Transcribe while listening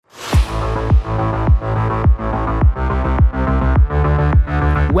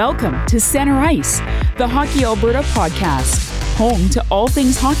Welcome to Center Ice, the Hockey Alberta podcast, home to all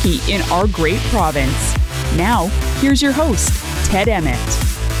things hockey in our great province. Now, here's your host, Ted Emmett.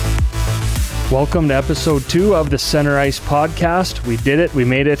 Welcome to episode 2 of the Center Ice podcast. We did it. We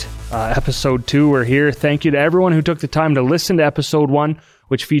made it. Episode 2, we're here. Thank you to everyone who took the time to listen to episode 1,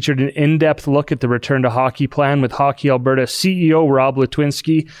 which featured an in-depth look at the return to hockey plan with Hockey Alberta CEO Rob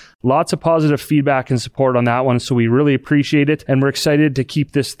Litwinski. Lots of positive feedback and support on that one, so we really appreciate it, and we're excited to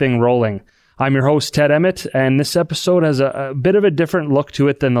keep this thing rolling. I'm your host, Ted Emmett, and this episode has a bit of a different look to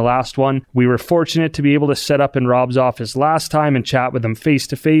it than the last one. We were fortunate to be able to set up in Rob's office last time and chat with him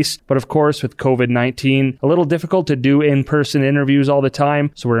face-to-face, but of course, with COVID-19, a little difficult to do in-person interviews all the time,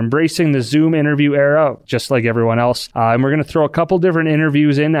 so we're embracing the Zoom interview era, just like everyone else, and we're going to throw a couple different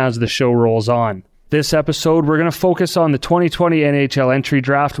interviews in as the show rolls on. This episode, we're going to focus on the 2020 NHL entry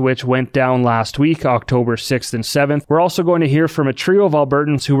draft, which went down last week, October 6th and 7th. We're also going to hear from a trio of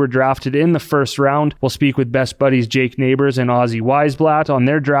Albertans who were drafted in the first round. We'll speak with best buddies Jake Neighbours and Ozzy Weisblatt on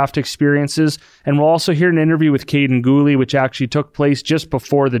their draft experiences. And we'll also hear an interview with Kaiden Guhle, which actually took place just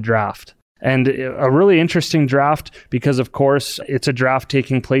before the draft. And a really interesting draft because, of course, it's a draft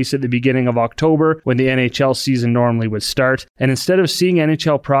taking place at the beginning of October when the NHL season normally would start. And instead of seeing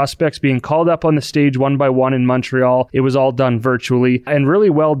NHL prospects being called up on the stage one by one in Montreal, it was all done virtually and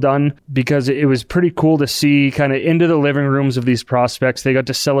really well done because it was pretty cool to see kind of into the living rooms of these prospects. They got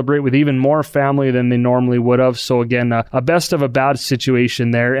to celebrate with even more family than they normally would have. So again, a best of a bad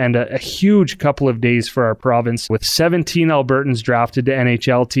situation there and a huge couple of days for our province with 17 Albertans drafted to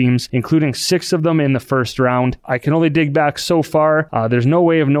NHL teams, including 6 of them in the first round. I can only dig back so far. There's no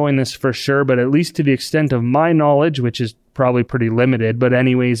way of knowing this for sure, but at least to the extent of my knowledge, which is probably pretty limited, but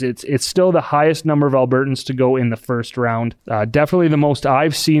anyways, it's still the highest number of Albertans to go in the first round. Definitely the most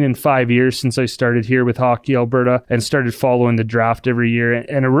I've seen in 5 years since I started here with Hockey Alberta and started following the draft every year,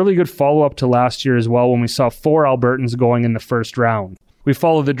 and a really good follow-up to last year as well when we saw 4 Albertans going in the first round. We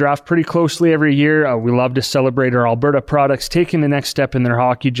follow the draft pretty closely every year. We love to celebrate our Alberta products taking the next step in their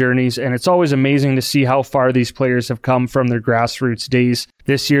hockey journeys, and it's always amazing to see how far these players have come from their grassroots days.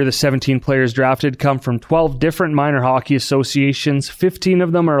 This year, the 17 players drafted come from 12 different minor hockey associations. 15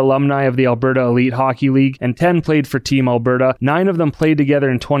 of them are alumni of the Alberta Elite Hockey League, and 10 played for Team Alberta. 9 of them played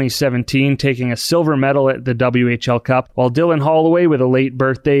together in 2017, taking a silver medal at the WHL Cup, while Dylan Holloway, with a late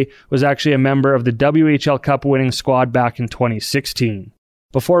birthday, was actually a member of the WHL Cup winning squad back in 2016.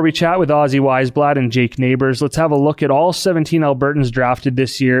 Before we chat with Ozzy Weisblatt and Jake Neighbours, let's have a look at all 17 Albertans drafted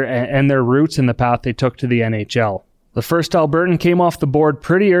this year and their roots and the path they took to the NHL. The first Albertan came off the board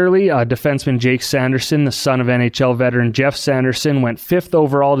pretty early. Defenseman Jake Sanderson, the son of NHL veteran Jeff Sanderson, went 5th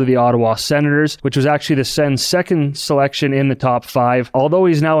overall to the Ottawa Senators, which was actually the Sens' second selection in the top 5. Although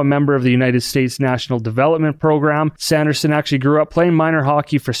he's now a member of the United States National Development Program, Sanderson actually grew up playing minor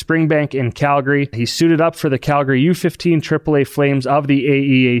hockey for Springbank in Calgary. He suited up for the Calgary U15 AAA Flames of the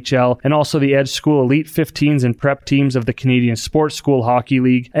AEHL and also the Edge School Elite 15s and prep teams of the Canadian Sports School Hockey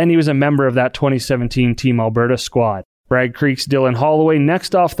League, and he was a member of that 2017 Team Alberta squad. Bragg Creek's Dylan Holloway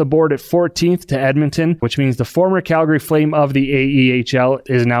next off the board at 14th to Edmonton, which means the former Calgary Flame of the AEHL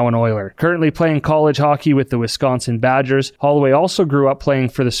is now an Oiler. Currently playing college hockey with the Wisconsin Badgers, Holloway also grew up playing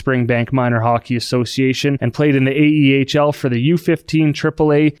for the Springbank Minor Hockey Association and played in the AEHL for the U15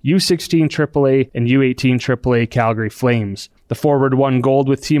 AAA, U16 AAA, and U18 AAA Calgary Flames. The forward won gold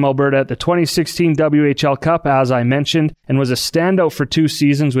with Team Alberta at the 2016 WHL Cup, as I mentioned, and was a standout for 2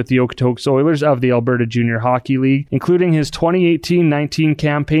 seasons with the Okotoks Oilers of the Alberta Junior Hockey League, including his 2018-19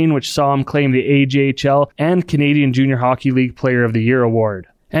 campaign, which saw him claim the AJHL and Canadian Junior Hockey League Player of the Year award.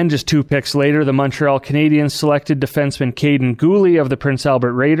 And just 2 picks later, the Montreal Canadiens selected defenseman Kaiden Guhle of the Prince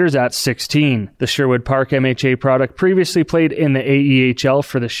Albert Raiders at 16. The Sherwood Park MHA product previously played in the AEHL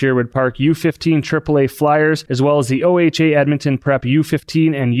for the Sherwood Park U15 AAA Flyers, as well as the OHA Edmonton Prep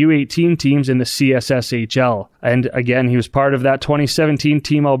U15 and U18 teams in the CSSHL. And again, he was part of that 2017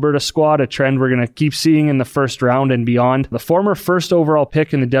 Team Alberta squad, a trend we're going to keep seeing in the first round and beyond. The former first overall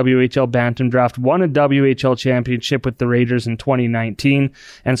pick in the WHL Bantam Draft won a WHL championship with the Raiders in 2019,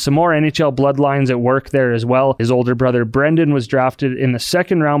 and some more NHL bloodlines at work there as well. His older brother Brendan was drafted in the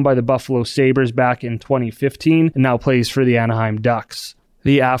second round by the Buffalo Sabres back in 2015 and now plays for the Anaheim Ducks.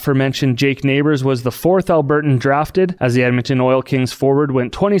 The aforementioned Jake Neighbours was the 4th Albertan drafted, as the Edmonton Oil Kings forward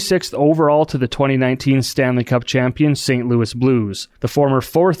went 26th overall to the 2019 Stanley Cup champion St. Louis Blues. The former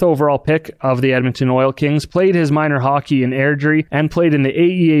 4th overall pick of the Edmonton Oil Kings played his minor hockey in Airdrie and played in the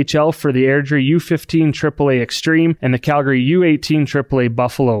AEHL for the Airdrie U15 AAA Extreme and the Calgary U18 AAA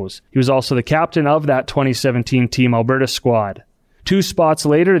Buffaloes. He was also the captain of that 2017 Team Alberta squad. 2 spots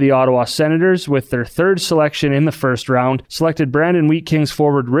later, the Ottawa Senators, with their 3rd selection in the first round, selected Brandon Wheat Kings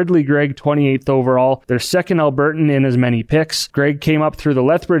forward Ridley Gregg, 28th overall, their 2nd Albertan in as many picks. Gregg came up through the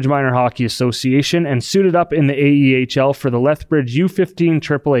Lethbridge Minor Hockey Association and suited up in the AEHL for the Lethbridge U15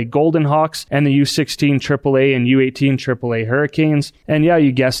 AAA Golden Hawks and the U16 AAA and U18 AAA Hurricanes. And yeah,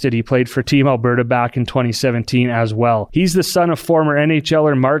 you guessed it, he played for Team Alberta back in 2017 as well. He's the son of former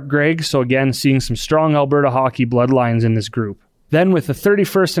NHLer Mark Gregg, so again, seeing some strong Alberta hockey bloodlines in this group. Then with the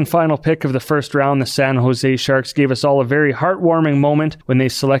 31st and final pick of the first round, the San Jose Sharks gave us all a very heartwarming moment when they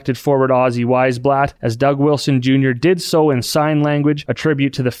selected forward Ozzy Weisblatt, as Doug Wilson Jr. did so in sign language, a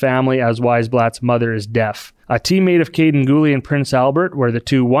tribute to the family as Weisblatt's mother is deaf. A teammate of Caden Gooley and Prince Albert, where the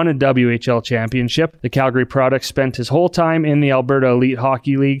two won a WHL championship, the Calgary product spent his whole time in the Alberta Elite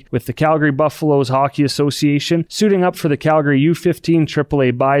Hockey League with the Calgary Buffaloes Hockey Association, suiting up for the Calgary U15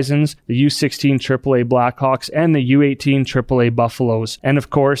 AAA Bisons, the U16 AAA Blackhawks, and the U18 AAA Buffaloes. And of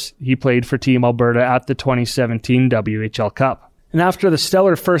course, he played for Team Alberta at the 2017 WHL Cup. And after the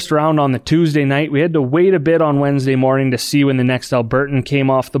stellar first round on the Tuesday night, we had to wait a bit on Wednesday morning to see when the next Albertan came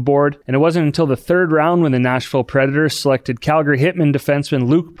off the board. And it wasn't until the 3rd round when the Nashville Predators selected Calgary Hitmen defenseman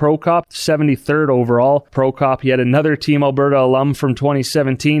Luke Prokop, 73rd overall. Prokop, yet another Team Alberta alum from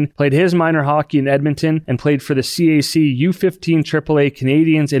 2017, played his minor hockey in Edmonton and played for the CAC U15 AAA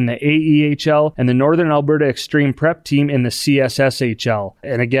Canadians in the AEHL and the Northern Alberta Extreme Prep team in the CSSHL.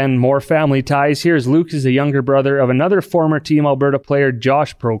 And again, more family ties here, as Luke is the younger brother of another former Team Alberta player,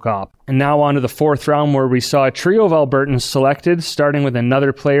 Josh Prokop. And now on to the 4th round, where we saw a trio of Albertans selected, starting with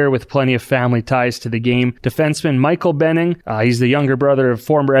another player with plenty of family ties to the game, defenseman Michael Benning. He's the younger brother of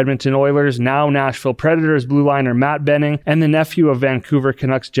former Edmonton Oilers, now Nashville Predators blue liner Matt Benning, and the nephew of Vancouver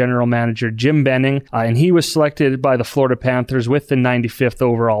Canucks general manager Jim Benning, and he was selected by the Florida Panthers with the 95th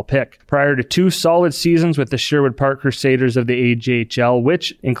overall pick. Prior to 2 solid seasons with the Sherwood Park Crusaders of the AJHL,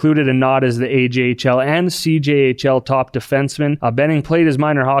 which included a nod as the AJHL and CJHL top defenseman, Benning played his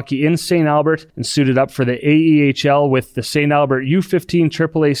minor hockey in St. Albert and suited up for the AEHL with the St. Albert U15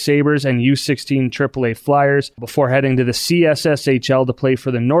 AAA Sabres and U16 AAA Flyers before heading to the CSSHL to play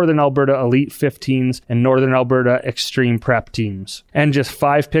for the Northern Alberta Elite 15s and Northern Alberta Extreme Prep teams. And just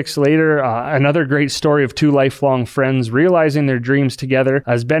 5 picks later, another great story of 2 lifelong friends realizing their dreams together,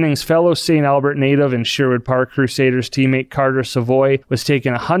 as Benning's fellow St. Albert native and Sherwood Park Crusaders teammate Carter Savoy was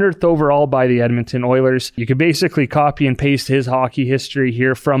taken 100th overall by the Edmonton Oilers. You could basically copy and paste his hockey history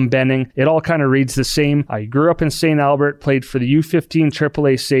here from Benning. It all kind of reads the same. He grew up in St. Albert, played for the U15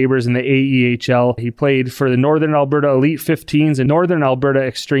 AAA Sabres in the AEHL. He played for the Northern Alberta Elite 15s and Northern Alberta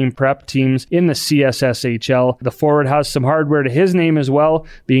Extreme Prep teams in the CSSHL. The forward has some hardware to his name as well,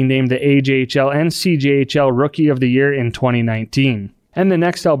 being named the AJHL and CJHL Rookie of the Year in 2019. And the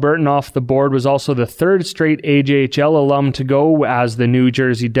next Albertan off the board was also the 3rd straight AJHL alum to go, as the New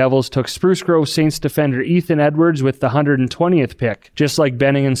Jersey Devils took Spruce Grove Saints defender Ethan Edwards with the 120th pick. Just like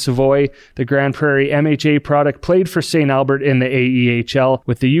Benning and Savoy, the Grand Prairie MHA product played for St. Albert in the AEHL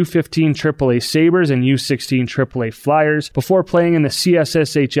with the U15 AAA Sabres and U16 AAA Flyers before playing in the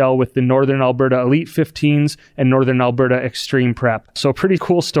CSSHL with the Northern Alberta Elite 15s and Northern Alberta Extreme Prep. So a pretty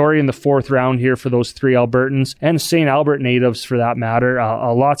cool story in the 4th round here for those 3 Albertans and St. Albert natives for that matter.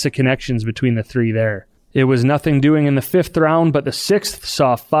 Lots of connections between the 3 there. It was nothing doing in the 5th round, but the 6th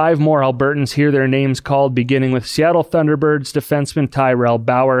saw 5 more Albertans hear their names called, beginning with Seattle Thunderbirds defenseman Tyrell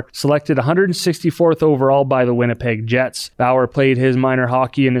Bauer, selected 164th overall by the Winnipeg Jets. Bauer played his minor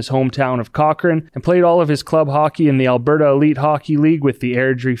hockey in his hometown of Cochrane and played all of his club hockey in the Alberta Elite Hockey League with the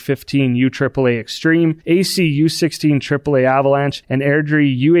Airdrie 15 UAAA Extreme, AC U16 AAA Avalanche, and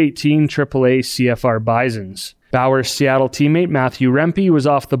Airdrie U18 AAA CFR Bisons. Bauer's Seattle teammate Matthew Rempe was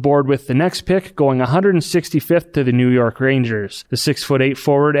off the board with the next pick, going 165th to the New York Rangers. The 6'8"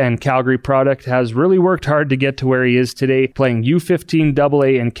 forward and Calgary product has really worked hard to get to where he is today, playing U15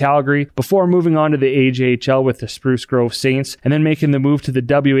 AA in Calgary before moving on to the AJHL with the Spruce Grove Saints and then making the move to the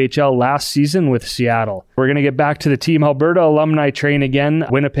WHL last season with Seattle. We're going to get back to the Team Alberta alumni train again.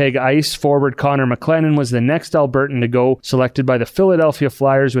 Winnipeg Ice forward Connor McLennan was the next Albertan to go, selected by the Philadelphia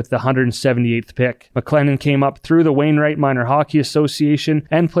Flyers with the 178th pick. McLennan came up through the Wainwright Minor Hockey Association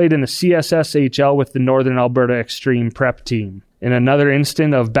and played in the CSSHL with the Northern Alberta Extreme Prep team. In another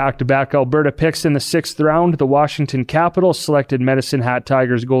instant of back-to-back Alberta picks in the 6th round, the Washington Capitals selected Medicine Hat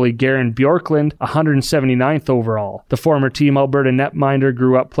Tigers goalie Garen Bjorklund, 179th overall. The former Team Alberta netminder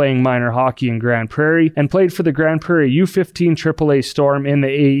grew up playing minor hockey in Grand Prairie and played for the Grand Prairie U15 AAA Storm in the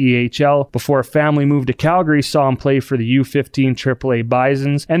AEHL before a family move to Calgary saw him play for the U15 AAA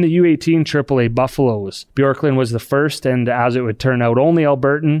Bisons and the U18 AAA Buffaloes. Bjorklund was the first and, as it would turn out, only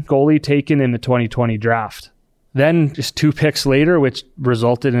Albertan goalie taken in the 2020 draft. Then just 2 picks later, which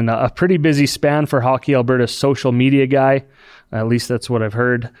resulted in a pretty busy span for Hockey Alberta's social media guy. At least that's what I've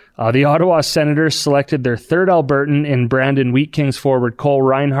heard. The Ottawa Senators selected their 3rd Albertan in Brandon Wheat Kings forward Cole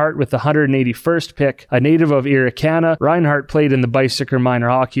Reinhardt with the 181st pick. A native of Irricana, Reinhardt played in the Bicycle Minor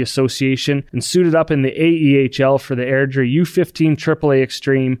Hockey Association and suited up in the AEHL for the Airdrie U15 AAA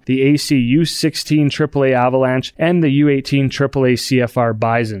Extreme, the AC U16 AAA Avalanche, and the U18 AAA CFR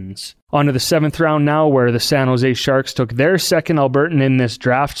Bisons. On to the 7th round now, where the San Jose Sharks took their 2nd Albertan in this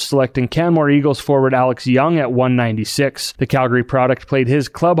draft, selecting Canmore Eagles forward Alex Young at 196. The Calgary product played his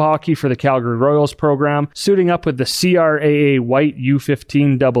club hockey for the Calgary Royals program, suiting up with the CRAA White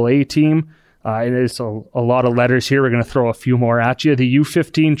U15 AA team. It is a lot of letters here. We're going to throw a few more at you. The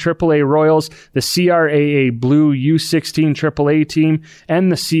U15 AAA Royals, the CRAA Blue U16 AAA team, and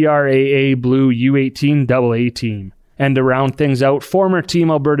the CRAA Blue U18 AA team. And to round things out, former Team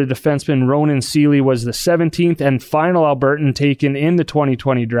Alberta defenseman Ronan Seeley was the 17th and final Albertan taken in the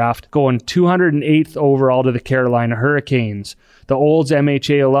 2020 draft, going 208th overall to the Carolina Hurricanes. The Olds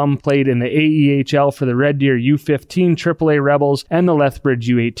MHA alum played in the AEHL for the Red Deer U15 AAA Rebels and the Lethbridge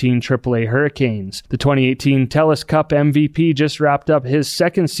U18 AAA Hurricanes. The 2018 TELUS Cup MVP just wrapped up his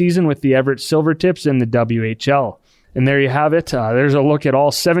 2nd season with the Everett Silvertips in the WHL. And there you have it. There's a look at all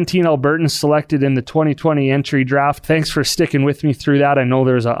 17 Albertans selected in the 2020 entry draft. Thanks for sticking with me through that. I know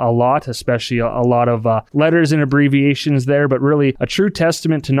there's a lot, especially a lot of letters and abbreviations there, but really a true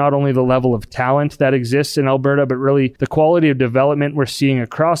testament to not only the level of talent that exists in Alberta, but really the quality of development we're seeing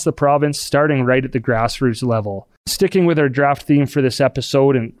across the province, starting right at the grassroots level. Sticking with our draft theme for this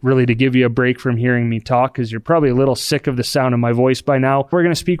episode, and really to give you a break from hearing me talk, because you're probably a little sick of the sound of my voice by now, we're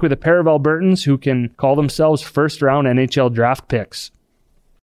going to speak with a pair of Albertans who can call themselves first-round NHL draft picks.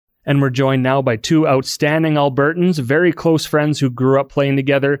 And we're joined now by 2 outstanding Albertans, very close friends who grew up playing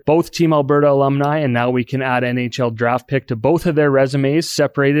together, both Team Alberta alumni, and now we can add NHL draft pick to both of their resumes,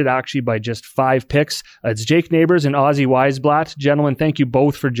 separated actually by just 5 picks. It's Jake Neighbors and Ozzy Weisblatt. Gentlemen, thank you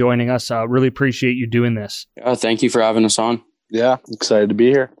both for joining us. Really appreciate you doing this. Thank you for having us on. Yeah, excited to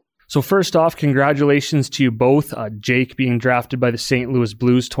be here. So first off, congratulations to you both. Jake being drafted by the St. Louis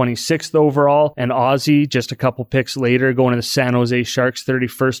Blues 26th overall, and Ozzy just a couple picks later going to the San Jose Sharks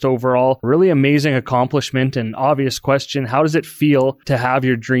 31st overall. Really amazing accomplishment, and obvious question, how does it feel to have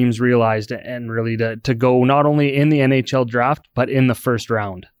your dreams realized and really to go not only in the NHL draft, but in the first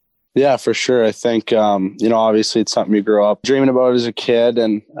round? Yeah, for sure. I think, obviously it's something you grew up dreaming about as a kid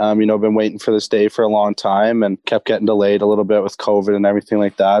and, been waiting for this day for a long time and kept getting delayed a little bit with COVID and everything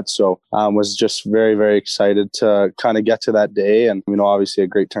like that. So was just very, very excited to kind of get to that day and, obviously a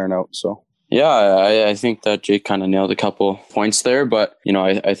great turnout. So. Yeah, I think that Jake kind of nailed a couple points there, but,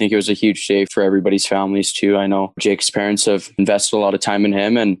 I think it was a huge day for everybody's families too. I know Jake's parents have invested a lot of time in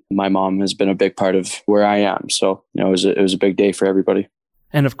him and my mom has been a big part of where I am. So, it was a big day for everybody.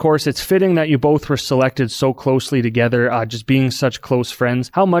 And of course, it's fitting that you both were selected so closely together, just being such close friends.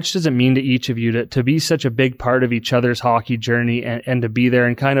 How much does it mean to each of you to be such a big part of each other's hockey journey and to be there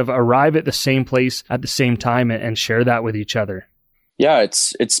and kind of arrive at the same place at the same time and share that with each other? Yeah,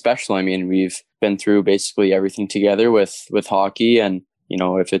 it's special. I mean, we've been through basically everything together with hockey and,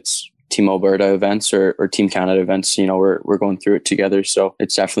 if it's Team Alberta events or Team Canada events, we're going through it together. So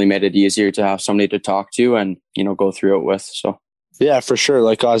it's definitely made it easier to have somebody to talk to and, go through it with. So. Yeah, for sure.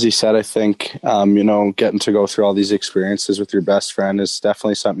 Like Ozzy said, I think, getting to go through all these experiences with your best friend is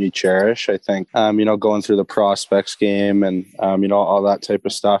definitely something you cherish. I think, going through the prospects game and, all that type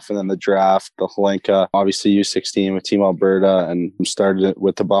of stuff. And then the draft, the Holinka, obviously U16 with Team Alberta and started it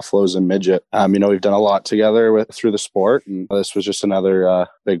with the Buffaloes and Midget. We've done a lot together through the sport. And this was just another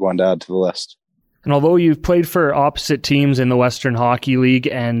big one to add to the list. And although you've played for opposite teams in the Western Hockey League,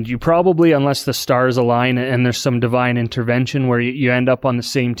 and you probably, unless the stars align and there's some divine intervention where you end up on the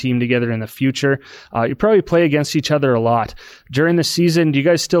same team together in the future, you probably play against each other a lot. During the season, do you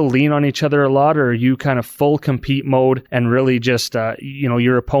guys still lean on each other a lot, or are you kind of full compete mode and really just,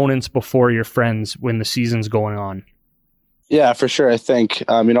 your opponents before your friends when the season's going on? Yeah, for sure. I think,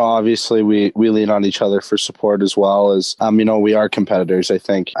 obviously we lean on each other for support as well as, we are competitors. I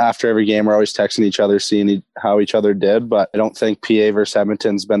think after every game, we're always texting each other, seeing how each other did. But I don't think PA versus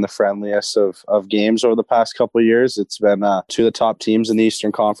Edmonton's been the friendliest of games over the past couple of years. It's been two of the top teams in the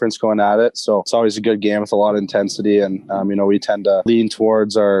Eastern Conference going at it. So it's always a good game with a lot of intensity. And, we tend to lean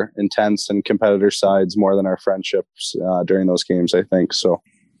towards our intense and competitor sides more than our friendships during those games, I think. So,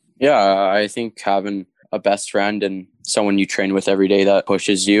 yeah, I think having a best friend and someone you train with every day that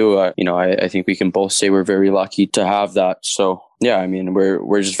pushes you, I think we can both say we're very lucky to have that. So yeah, I mean,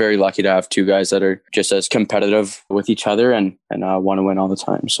 we're just very lucky to have two guys that are just as competitive with each other and want to win all the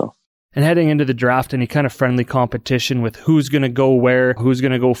time. So And heading into the draft, any kind of friendly competition with who's going to go where, who's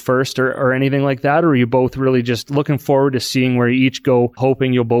going to go first or anything like that? Or are you both really just looking forward to seeing where you each go,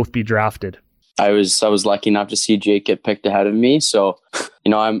 hoping you'll both be drafted? I was lucky enough to see Jake get picked ahead of me. So,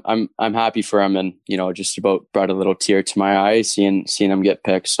 I'm happy for him, and, just about brought a little tear to my eye seeing him get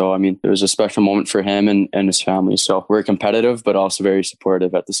picked. So, it was a special moment for him and his family. So we're competitive, but also very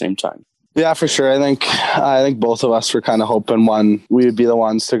supportive at the same time. Yeah, for sure. I think both of us were kind of hoping we would be the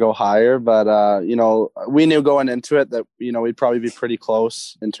ones to go higher, but we knew going into it that we'd probably be pretty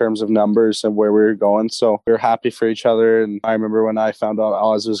close in terms of numbers and where we were going. So we were happy for each other. And I remember when I found out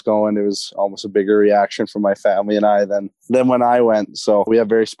Oz was going, it was almost a bigger reaction from my family and I than when I went. So we have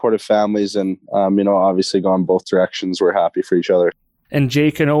very supportive families, and obviously going both directions, we're happy for each other. And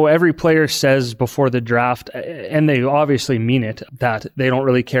Jake, I know every player says before the draft, and they obviously mean it, that they don't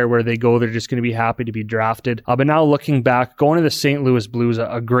really care where they go. They're just going to be happy to be drafted. But now looking back, going to the St. Louis Blues,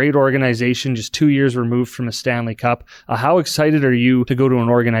 a great organization, just 2 years removed from a Stanley Cup. How excited are you to go to an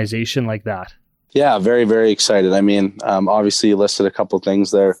organization like that? Yeah, very, very excited. Obviously you listed a couple of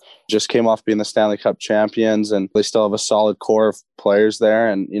things there. Just came off being the Stanley Cup champions, and they still have a solid core of players there,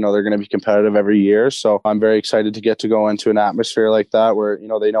 and they're going to be competitive every year. So I'm very excited to get to go into an atmosphere like that where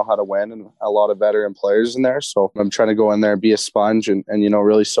they know how to win, and a lot of veteran players in there. So I'm trying to go in there and be a sponge and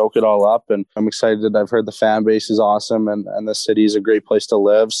really soak it all up. And I'm excited. I've heard the fan base is awesome, and the city is a great place to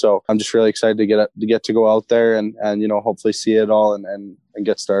live. So I'm just really excited to get to go out there and hopefully see it all and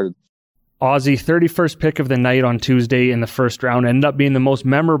get started. Ozzy, 31st pick of the night on Tuesday in the first round, ended up being the most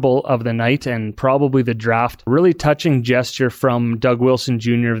memorable of the night and probably the draft. Really touching gesture from Doug Wilson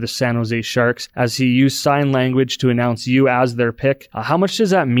Jr. of the San Jose Sharks as he used sign language to announce you as their pick. How much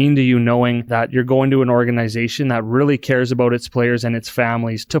does that mean to you, knowing that you're going to an organization that really cares about its players and its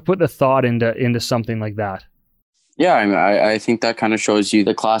families, to put the thought into something like that? Yeah, I think that kind of shows you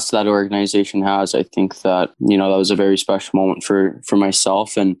the class that organization has. I think that, that was a very special moment for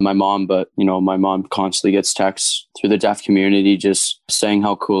myself and my mom. But, my mom constantly gets texts through the deaf community just saying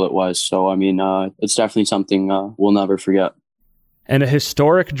how cool it was. So, it's definitely something we'll never forget. And a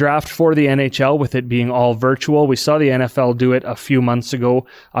historic draft for the NHL with it being all virtual. We saw the NFL do it a few months ago.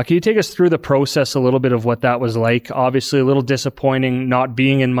 Can you take us through the process a little bit of what that was like? Obviously a little disappointing not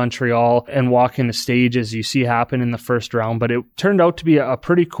being in Montreal and walking the stage as you see happen in the first round, but it turned out to be a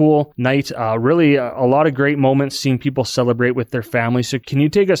pretty cool night. Really a lot of great moments seeing people celebrate with their families. So can you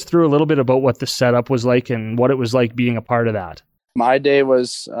take us through a little bit about what the setup was like and what it was like being a part of that? My day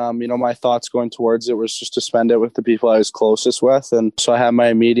was, my thoughts going towards it was just to spend it with the people I was closest with. And so I had my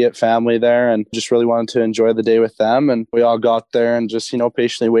immediate family there and just really wanted to enjoy the day with them. And we all got there and just,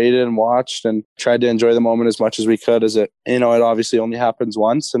 patiently waited and watched and tried to enjoy the moment as much as we could, as it obviously only happens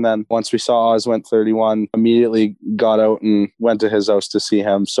once. And then once we saw Oz went 31, immediately got out and went to his house to see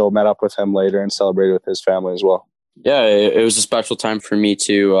him. So met up with him later and celebrated with his family as well. Yeah, it was a special time for me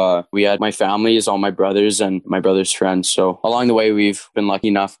too. We had my families, all my brothers and my brother's friends. So along the way, we've been lucky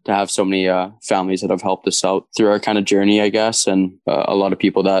enough to have so many families that have helped us out through our kind of journey, I guess, and a lot of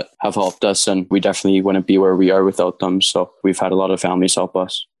people that have helped us. And we definitely wouldn't be where we are without them. So we've had a lot of families help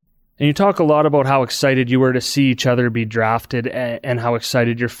us. And you talk a lot about how excited you were to see each other be drafted and how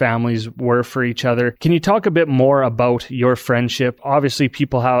excited your families were for each other. Can you talk a bit more about your friendship? Obviously,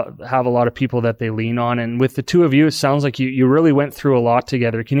 people have a lot of people that they lean on. And with the two of you, it sounds like you really went through a lot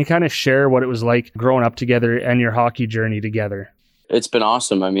together. Can you kind of share what it was like growing up together and your hockey journey together? It's been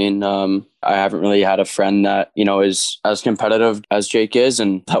awesome. I haven't really had a friend that, is as competitive as Jake is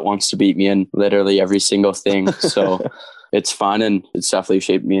and that wants to beat me in literally every single thing. So it's fun and it's definitely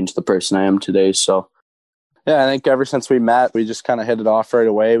shaped me into the person I am today. So yeah, I think ever since we met, we just kind of hit it off right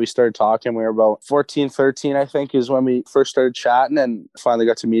away. We started talking. We were about 14, 13, I think, is when we first started chatting and finally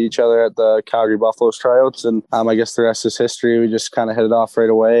got to meet each other at the Calgary Buffaloes tryouts. And I guess the rest is history. We just kind of hit it off right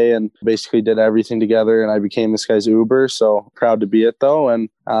away and basically did everything together. And I became this guy's Uber. So proud to be it, though. And,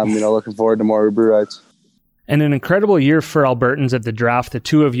 looking forward to more Uber rides. And an incredible year for Albertans at the draft. The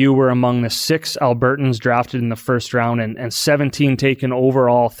two of you were among the 6 Albertans drafted in the first round and 17 taken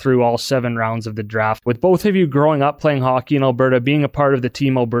overall through all 7 rounds of the draft. With both of you growing up playing hockey in Alberta, being a part of the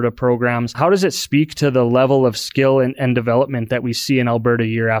Team Alberta programs, how does it speak to the level of skill and development that we see in Alberta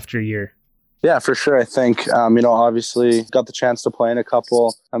year after year? Yeah, for sure. I think, obviously got the chance to play in a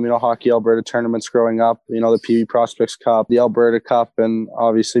couple, Hockey Alberta tournaments growing up, the PB Prospects Cup, the Alberta Cup, and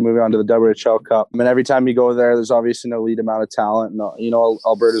obviously moving on to the WHL Cup. Every time you go there, there's obviously an elite amount of talent. And,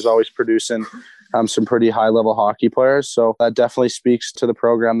 Alberta's always producing some pretty high-level hockey players. So that definitely speaks to the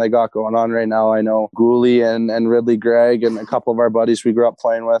program they got going on right now. I know Gooley and Ridley Gregg and a couple of our buddies we grew up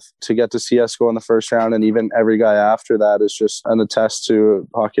playing with, to get to see us go in the first round, and even every guy after that, is just an attest to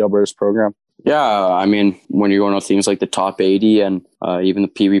Hockey Alberta's program. Yeah, I mean, when you're going to things like the top 80 and even the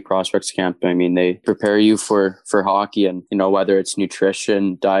Pee Wee Prospects Camp, I mean, they prepare you for hockey, and, you know, whether it's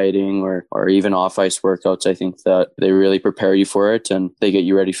nutrition, dieting, or even off-ice workouts, I think that they really prepare you for it and they get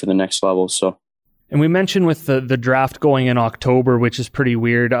you ready for the next level. So. And we mentioned with the draft going in October, which is pretty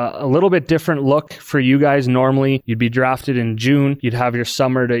weird, a little bit different look for you guys. Normally, you'd be drafted in June. You'd have your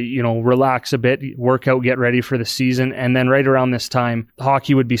summer to, you know, relax a bit, work out, get ready for the season. And then right around this time,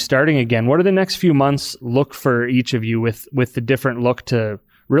 hockey would be starting again. What do the next few months look for each of you with the different look to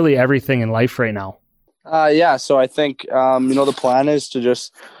really everything in life right now? So I think, the plan is to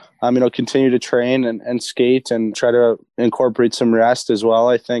just continue to train and skate and try to incorporate some rest as well.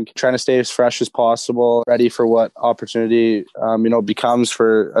 I think trying to stay as fresh as possible, ready for what opportunity, becomes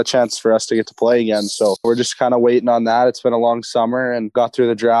for a chance for us to get to play again. So we're just kind of waiting on that. It's been a long summer and got through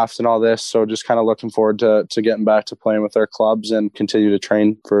the draft and all this. So just kind of looking forward to getting back to playing with our clubs and continue to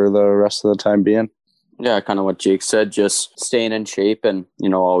train for the rest of the time being. Yeah, kind of what Jake said, just staying in shape and,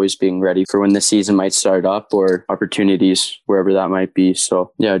 always being ready for when the season might start up or opportunities, wherever that might be.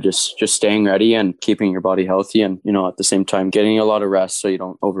 So yeah, just staying ready and keeping your body healthy and, at the same time getting a lot of rest so you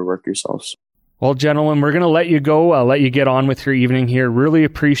don't overwork yourselves. Well, gentlemen, we're going to let you go. I'll let you get on with your evening here. Really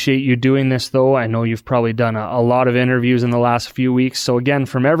appreciate you doing this, though. I know you've probably done a lot of interviews in the last few weeks. So again,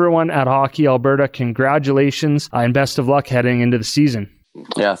 from everyone at Hockey Alberta, congratulations and best of luck heading into the season.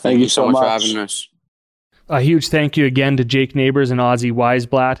 Yeah, thank you so much for having us. A huge thank you again to Jake Neighbors and Ozzy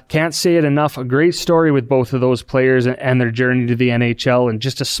Weisblatt. Can't say it enough. A great story with both of those players and their journey to the NHL, and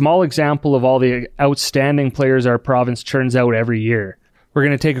just a small example of all the outstanding players our province churns out every year. We're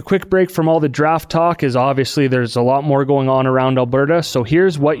going to take a quick break from all the draft talk, as obviously there's a lot more going on around Alberta, so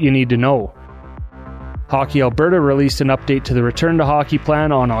here's what you need to know. Hockey Alberta released an update to the Return to Hockey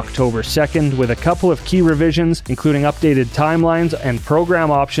plan on October 2nd with a couple of key revisions, including updated timelines and program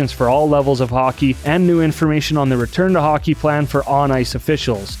options for all levels of hockey, and new information on the Return to Hockey plan for on-ice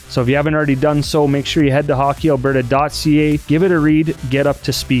officials. So if you haven't already done so, make sure you head to hockeyalberta.ca, give it a read, get up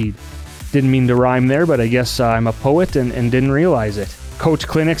to speed. Didn't mean to rhyme there, but I guess I'm a poet and didn't realize it. Coach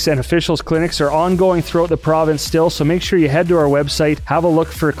clinics and officials clinics are ongoing throughout the province still, so make sure you head to our website, have a look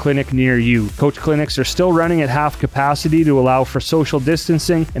for a clinic near you. Coach clinics are still running at half capacity to allow for social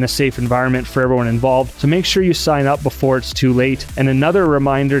distancing and a safe environment for everyone involved, so make sure you sign up before it's too late. And another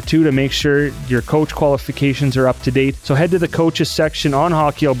reminder too, to make sure your coach qualifications are up to date, so head to the coaches section on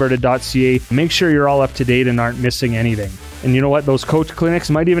hockeyalberta.ca, make sure you're all up to date and aren't missing anything. And you know what? Those coach clinics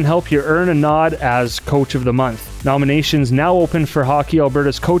might even help you earn a nod as Coach of the Month. Nominations now open for Hockey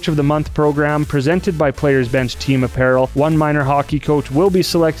Alberta's Coach of the Month program, presented by Players Bench Team Apparel. One minor hockey coach will be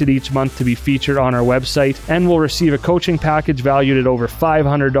selected each month to be featured on our website and will receive a coaching package valued at over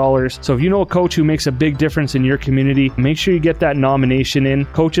 $500. So if you know a coach who makes a big difference in your community, make sure you get that nomination in.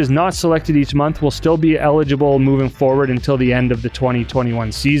 Coaches not selected each month will still be eligible moving forward until the end of the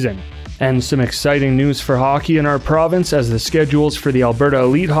 2021 season. And some exciting news for hockey in our province, as the schedules for the Alberta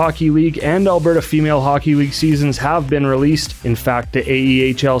Elite Hockey League and Alberta Female Hockey League seasons have been released. In fact, the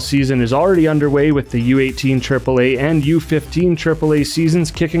AEHL season is already underway, with the U18 AAA and U15 AAA seasons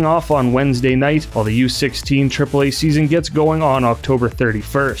kicking off on Wednesday night, while the U16 AAA season gets going on October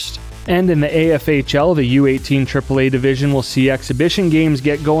 31st. And in the AFHL, the U18 AAA division will see exhibition games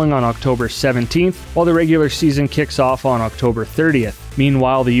get going on October 17th, while the regular season kicks off on October 30th.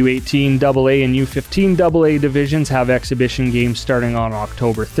 Meanwhile, the U18 AA and U15 AA divisions have exhibition games starting on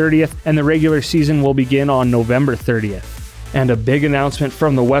October 30th, and the regular season will begin on November 30th. And a big announcement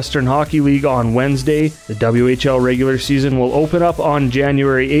from the Western Hockey League on Wednesday. The WHL regular season will open up on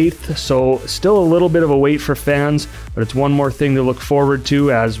January 8th, so still a little bit of a wait for fans, but it's one more thing to look forward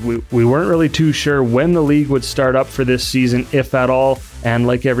to, as we weren't really too sure when the league would start up for this season, if at all. And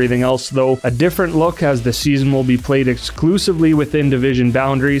like everything else though, a different look, as the season will be played exclusively within division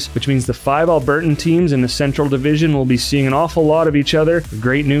boundaries, which means the 5 Albertan teams in the Central Division will be seeing an awful lot of each other.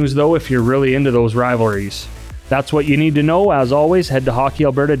 Great news though if you're really into those rivalries. That's what you need to know. As always, head to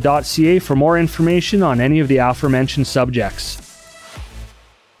hockeyalberta.ca for more information on any of the aforementioned subjects.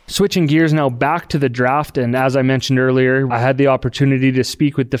 Switching gears now back to the draft, and as I mentioned earlier, I had the opportunity to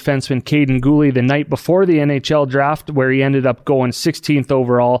speak with defenseman Caden Gooley the night before the NHL draft, where he ended up going 16th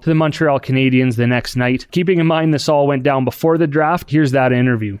overall to the Montreal Canadiens the next night. Keeping in mind this all went down before the draft, here's that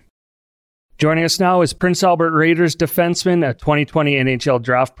interview. Joining us now is Prince Albert Raiders defenseman, a 2020 NHL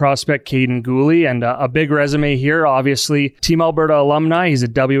draft prospect, Kaiden Guhle, and a big resume here. Obviously, Team Alberta alumni. He's a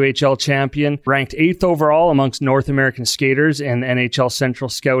WHL champion, ranked 8th overall amongst North American skaters in NHL Central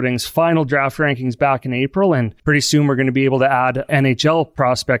Scouting's final draft rankings back in April, and pretty soon we're going to be able to add NHL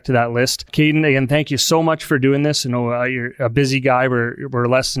prospect to that list. Kaiden, again, thank you so much for doing this. I know you're a busy guy. We're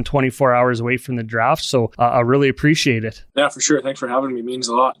less than 24 hours away from the draft, so I really appreciate it. Yeah, for sure. Thanks for having me. It means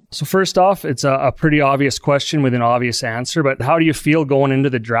a lot. So first off, it's a pretty obvious question with an obvious answer, but how do you feel going into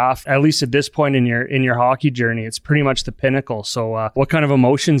the draft? At least at this point in your hockey journey, it's pretty much the pinnacle. So what kind of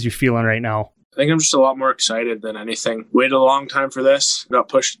emotions you feeling right now? I think I'm just a lot more excited than anything. Waited a long time for this. Got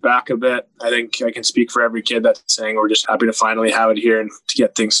pushed back a bit. I think I can speak for every kid that's saying we're just happy to finally have it here and to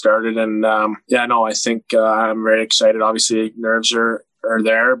get things started. And I think I'm very excited. Obviously, nerves are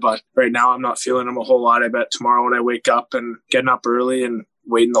there, but right now I'm not feeling them a whole lot. I bet tomorrow when I wake up and getting up early and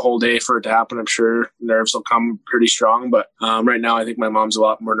waiting the whole day for it to happen, I'm sure nerves will come pretty strong. But right now, I think my mom's a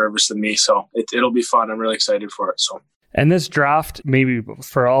lot more nervous than me, so it'll be fun. I'm really excited for it. And this draft, maybe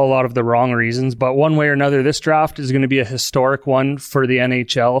for a lot of the wrong reasons, but one way or another, this draft is going to be a historic one for the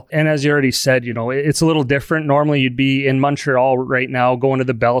NHL. And as you already said, it's a little different. Normally, you'd be in Montreal right now, going to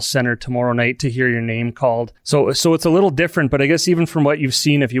the Bell Center tomorrow night to hear your name called. So it's a little different. But I guess even from what you've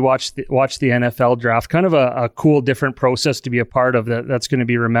seen, if you watch the NFL draft, kind of a cool, different process to be a part of that's going to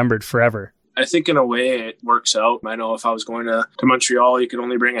be remembered forever. I think in a way it works out. I know if I was going to Montreal, you could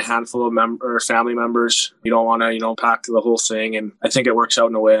only bring a handful of family members. You don't want to, pack the whole thing. And I think it works out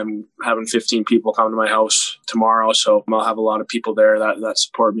in a way. I'm having 15 people come to my house tomorrow. So I'll have a lot of people there that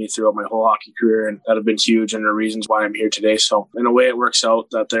support me throughout my whole hockey career and that have been huge and the reasons why I'm here today. So in a way it works out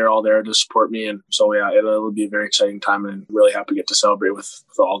that they're all there to support me. And so, yeah, it'll be a very exciting time and really happy to get to celebrate with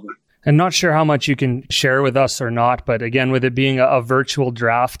all of them. And not sure how much you can share with us or not, but again, with it being a virtual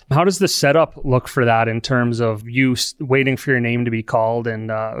draft, how does the setup look for that in terms of you waiting for your name to be called? And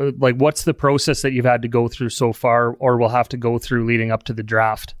what's the process that you've had to go through so far or will have to go through leading up to the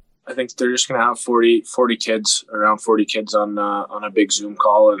draft? I think they're just going to have 40 kids, around 40 kids on a big Zoom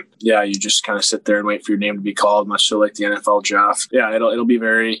call. And yeah, you just kind of sit there and wait for your name to be called, much so like the NFL draft. Yeah, it'll be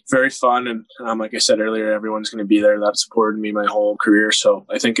very, very fun. And like I said earlier, everyone's going to be there that supported me my whole career. So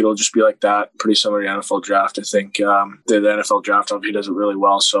I think it'll just be like that, pretty similar to the NFL draft. I think the NFL draft obviously does it really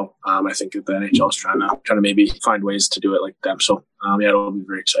well. So I think that the NHL is trying to maybe find ways to do it like them. So it'll be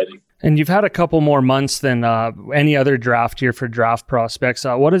very exciting. And you've had a couple more months than any other draft year for draft prospects.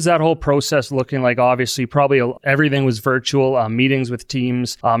 What is that whole process looking like? Obviously, probably everything was virtual, meetings with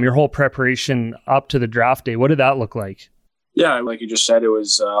teams, your whole preparation up to the draft day. What did that look like? Yeah, like you just said, it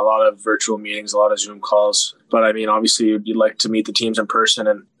was a lot of virtual meetings, a lot of Zoom calls. But I mean, obviously, you'd like to meet the teams in person.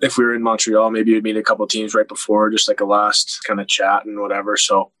 And if we were in Montreal, maybe you'd meet a couple of teams right before, just like a last kind of chat and whatever.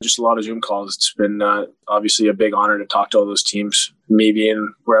 So just a lot of Zoom calls. It's been obviously a big honor to talk to all those teams. Maybe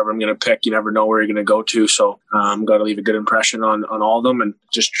in wherever I'm going to pick, you never know where you're going to go to. So I've got to leave a good impression on all of them and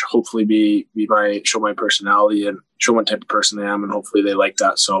just hopefully show my personality and show what type of person I am. And hopefully they like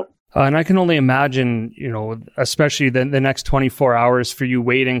that. So. And I can only imagine, especially the next 24 hours for you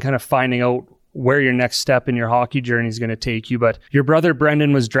waiting, kind of finding out where your next step in your hockey journey is going to take you. But your brother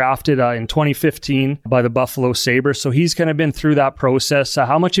Brendan was drafted in 2015 by the Buffalo Sabres. So he's kind of been through that process.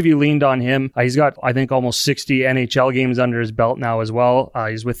 How much have you leaned on him? He's got, I think, almost 60 NHL games under his belt now as well.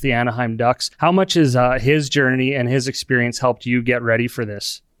 He's with the Anaheim Ducks. How much has his journey and his experience helped you get ready for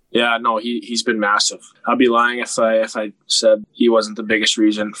this? Yeah, no, he's been massive. I'd be lying if I said he wasn't the biggest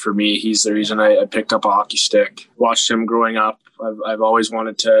reason for me. He's the reason I picked up a hockey stick. Watched him growing up. I've always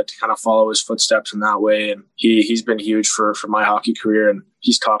wanted to kind of follow his footsteps in that way. And he's been huge for my hockey career. And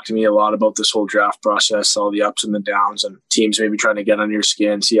he's talked to me a lot about this whole draft process, all the ups and the downs, and teams maybe trying to get under your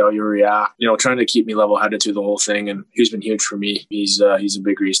skin, see how you react, trying to keep me level-headed through the whole thing. And he's been huge for me. He's a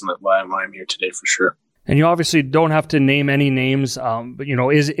big reason why I'm here today for sure. And you obviously don't have to name any names, but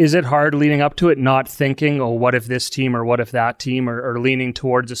is it hard leading up to it, not thinking, what if this team or what if that team, or leaning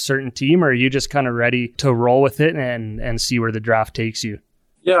towards a certain team, or are you just kind of ready to roll with it and see where the draft takes you?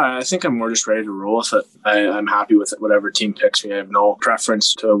 Yeah, I think I'm more just ready to roll with it. I'm happy with it, whatever team picks me. I have no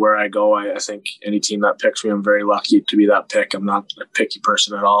preference to where I go. I think any team that picks me, I'm very lucky to be that pick. I'm not a picky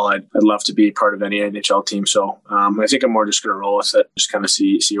person at all. I'd love to be part of any NHL team. So I think I'm more just going to roll with it, just kind of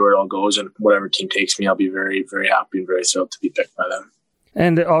see where it all goes. And whatever team takes me, I'll be very, very happy and very thrilled to be picked by them.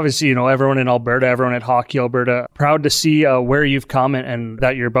 And obviously, everyone in Alberta, everyone at Hockey Alberta, proud to see where you've come and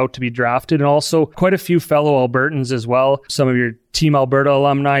that you're about to be drafted. And also quite a few fellow Albertans as well. Some of your Team Alberta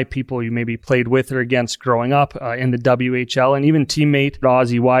alumni, people you maybe played with or against growing up in the WHL, and even teammate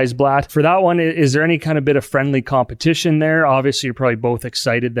Ozzy Weisblatt. For that one, is there any kind of bit of friendly competition there? Obviously, you're probably both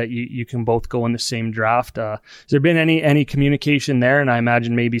excited that you can both go in the same draft. Has there been any communication there? And I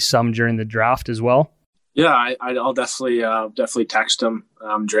imagine maybe some during the draft as well. Yeah, I'll definitely text him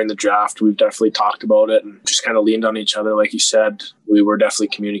during the draft. We've definitely talked about it and just kind of leaned on each other. Like you said, we were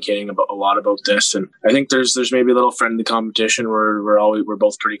definitely communicating a lot about this. And I think there's maybe a little friendly competition where we're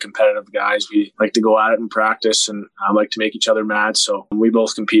both pretty competitive guys. We like to go at it in practice and like to make each other mad. So we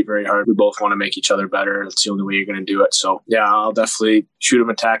both compete very hard. We both want to make each other better. That's the only way you're going to do it. So yeah, I'll definitely shoot him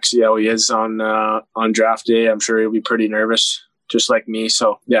a text, see how he is on draft day. I'm sure he'll be pretty nervous, just like me.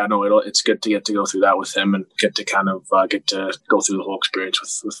 So yeah, no, it's good to get to go through that with him and get to kind of get to go through the whole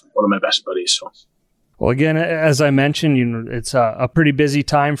experience with one of my best buddies. So. Well, again, as I mentioned, it's a pretty busy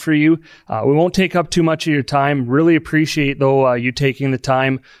time for you. We won't take up too much of your time. Really appreciate, though, you taking the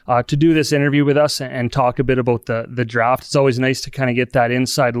time to do this interview with us and talk a bit about the draft. It's always nice to kind of get that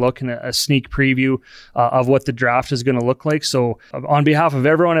inside look and a sneak preview of what the draft is going to look like. So on behalf of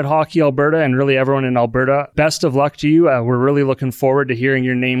everyone at Hockey Alberta and really everyone in Alberta, best of luck to you. We're really looking forward to hearing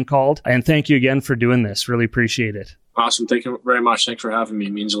your name called. And thank you again for doing this. Really appreciate it. Awesome. Thank you very much. Thanks for having me.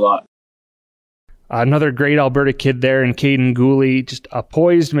 It means a lot. Another great Alberta kid there in Caden Gooley, just a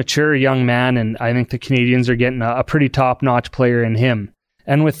poised, mature young man, and I think the Canadians are getting a pretty top-notch player in him.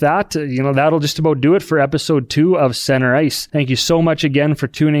 And with that, that'll just about do it for episode 2 of Center Ice. Thank you so much again for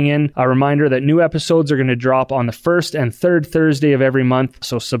tuning in. A reminder that new episodes are going to drop on the first and third Thursday of every month.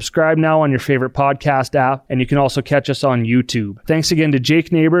 So subscribe now on your favorite podcast app, and you can also catch us on YouTube. Thanks again to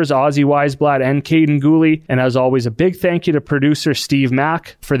Jake Neighbors, Ozzy Weisblatt, and Caden Gooley. And as always, a big thank you to producer Steve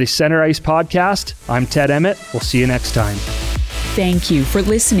Mack. For the Center Ice podcast, I'm Ted Emmett. We'll see you next time. Thank you for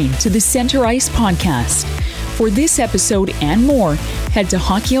listening to the Center Ice podcast. For this episode and more, head to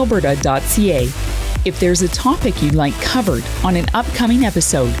hockeyalberta.ca. If there's a topic you'd like covered on an upcoming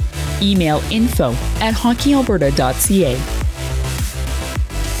episode, email info@hockeyalberta.ca.